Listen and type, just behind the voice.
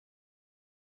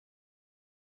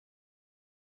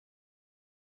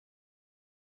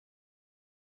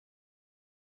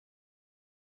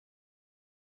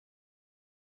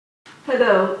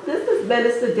Hello, this is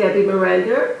Minister Debbie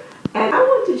Mirander, and I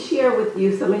want to share with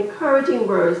you some encouraging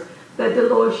words that the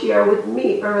Lord shared with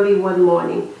me early one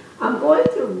morning. I'm going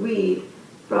to read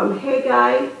from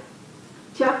Haggai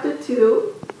chapter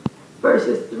 2,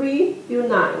 verses 3 through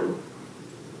 9.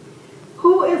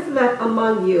 Who is left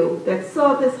among you that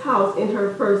saw this house in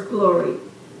her first glory?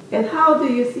 And how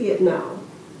do you see it now?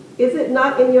 Is it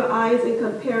not in your eyes in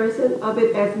comparison of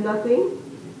it as nothing?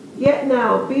 Yet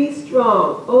now be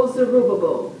strong, O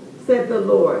Zerubbabel, said the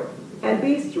Lord, and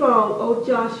be strong, O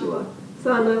Joshua,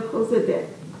 son of Josedek,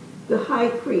 the high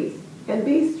priest, and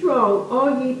be strong,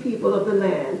 all ye people of the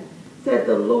land, said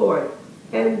the Lord,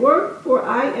 and work, for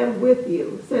I am with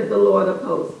you, said the Lord of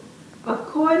hosts,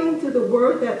 according to the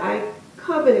word that I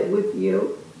covenanted with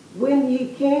you when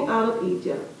ye came out of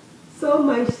Egypt. So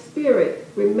my spirit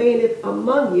remaineth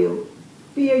among you,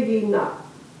 fear ye not.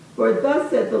 For thus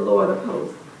said the Lord of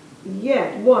hosts,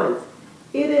 yet once,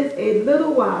 it is a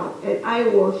little while, and I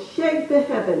will shake the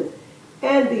heavens,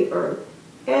 and the earth,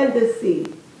 and the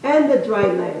sea, and the dry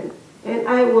land, and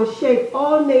I will shake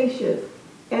all nations,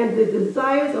 and the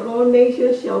desires of all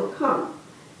nations shall come,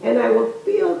 and I will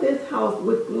fill this house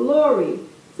with glory,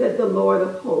 said the Lord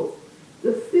of hosts.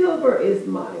 The silver is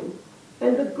mine,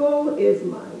 and the gold is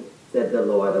mine, said the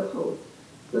Lord of hosts.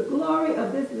 The glory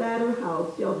of this latter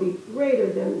house shall be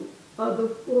greater than of the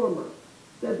former,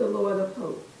 said the Lord of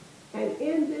hosts. And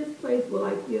in this place will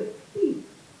I give peace,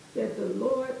 said the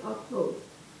Lord of hosts.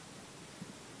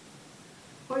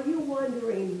 Are you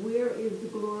wondering, where is the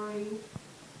glory?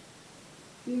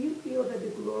 Do you feel that the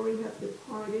glory has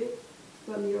departed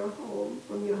from your home,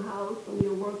 from your house, from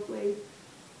your workplace?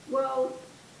 Well,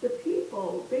 the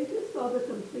people, they just saw the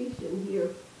completion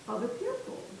here of a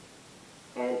temple.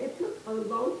 And it took a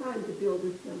long time to build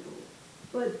this temple.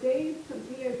 But they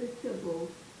compared this temple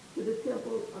to the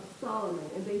temple of Solomon.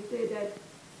 And they said that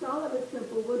Solomon's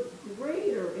temple was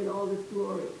greater in all its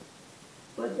glory.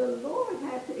 But the Lord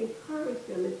had to encourage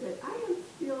them and said, I am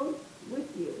still with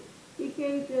you. He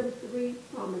gave them 3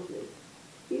 promises.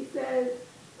 He says,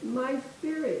 my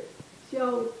spirit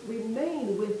shall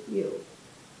remain with you.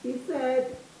 He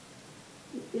said,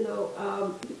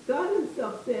 God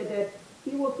himself said that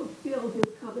he will fulfill his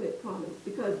covenant promise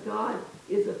because God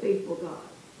is a faithful God.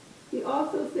 He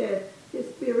also said his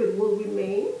spirit will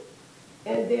remain.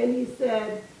 And then he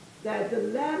said that the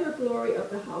latter glory of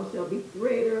the house shall be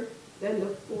greater than the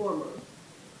former.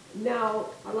 Now,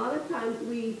 a lot of times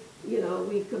we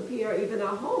compare even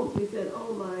our homes. We said,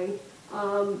 oh my,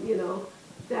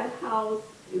 that house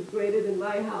is greater than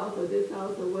my house or this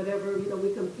house or whatever.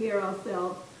 We compare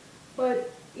ourselves.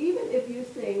 But even if you're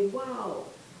saying, wow,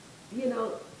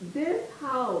 this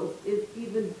house is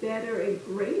even better and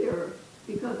greater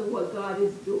because of what God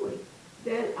is doing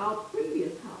than our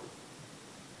previous house.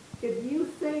 If you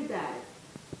say that,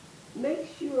 make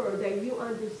sure that you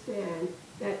understand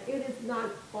that it is not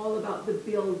all about the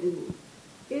building.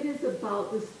 It is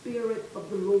about the Spirit of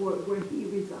the Lord where he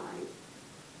resides.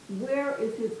 Where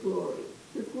is his glory?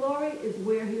 His glory is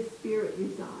where his Spirit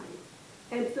resides.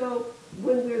 And so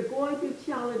when we're going through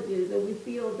challenges and we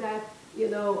feel that,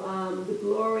 the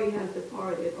glory has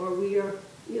departed, or we are,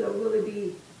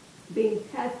 really being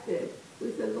tested,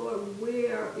 we say, Lord,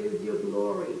 where is your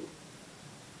glory?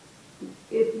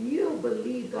 If you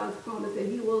believe God's promise that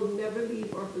he will never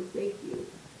leave or forsake you,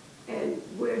 and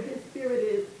where his spirit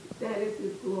is, that is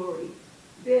his glory,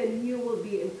 then you will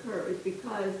be encouraged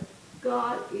because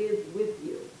God is with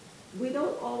you. We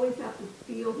don't always have to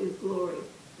feel his glory,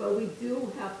 but we do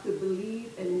have to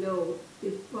believe and know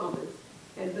his promise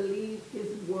and believe his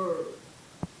word.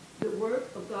 The word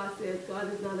of God says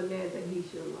God is not a man that he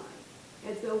shall lie.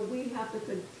 And so we have to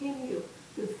continue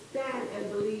to stand and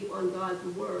believe on God's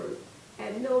word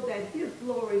and know that his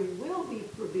glory will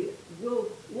prevail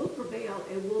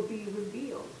and will be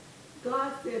revealed.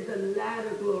 God said the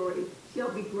latter glory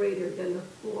shall be greater than the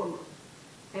former.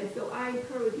 And so I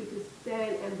encourage you to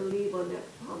stand and believe on that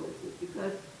promise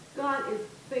because God is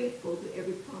faithful to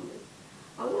every promise.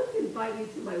 I want to invite you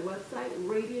to my website,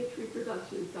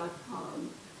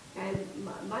 radiantreeproductions.com. And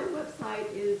my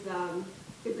website is an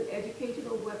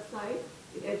educational website.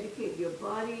 It educates your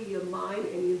body, your mind,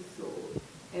 and your soul.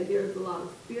 And there's a lot of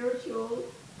spiritual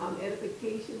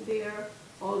edification there,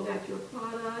 all natural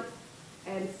products.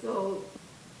 And so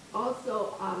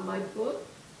also my book,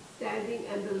 Standing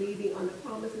and Believing on the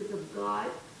Promises of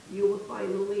God, you will find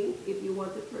a link if you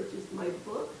want to purchase my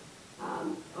book.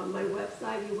 On my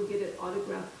website, you will get an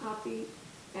autographed copy.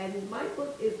 And my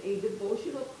book is a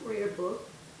devotional prayer book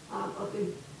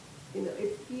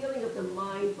it's healing of the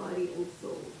mind, body, and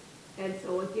soul. And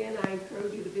so again, I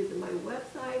encourage you to visit my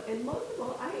website. And most of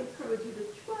all, I encourage you to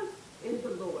trust in the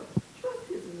Lord. Trust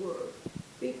his word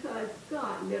because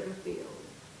God never fails.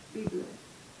 Be blessed.